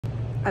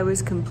I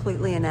was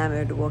completely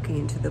enamored walking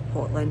into the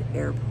Portland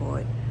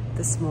airport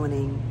this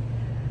morning.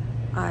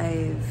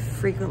 I've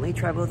frequently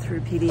traveled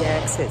through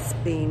PDX. It's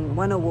been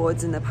won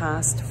awards in the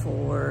past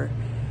for,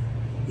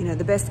 you know,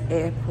 the best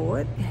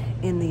airport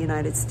in the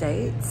United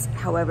States.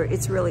 However,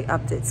 it's really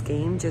upped its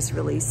game. Just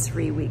released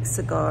 3 weeks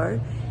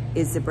ago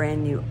is the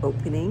brand new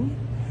opening.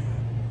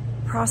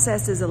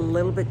 Process is a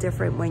little bit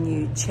different when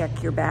you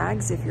check your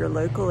bags if you're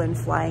local and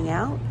flying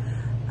out.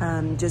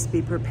 Just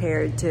be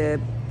prepared to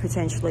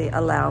potentially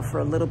allow for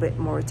a little bit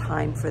more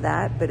time for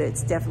that, but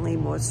it's definitely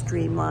more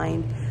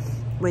streamlined.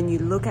 When you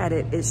look at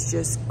it, it's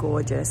just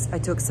gorgeous. I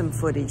took some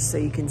footage so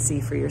you can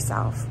see for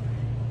yourself.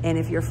 And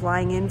if you're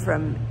flying in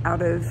from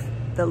out of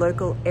the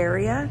local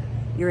area,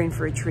 you're in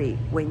for a treat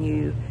when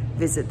you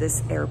visit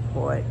this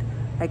airport.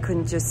 I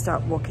couldn't just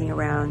stop walking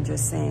around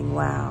just saying,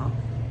 wow,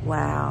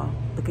 wow,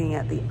 looking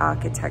at the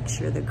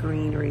architecture, the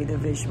greenery, the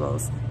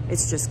visuals.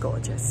 It's just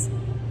gorgeous.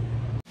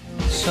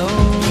 So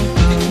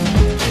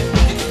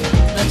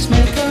let's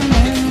make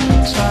amends.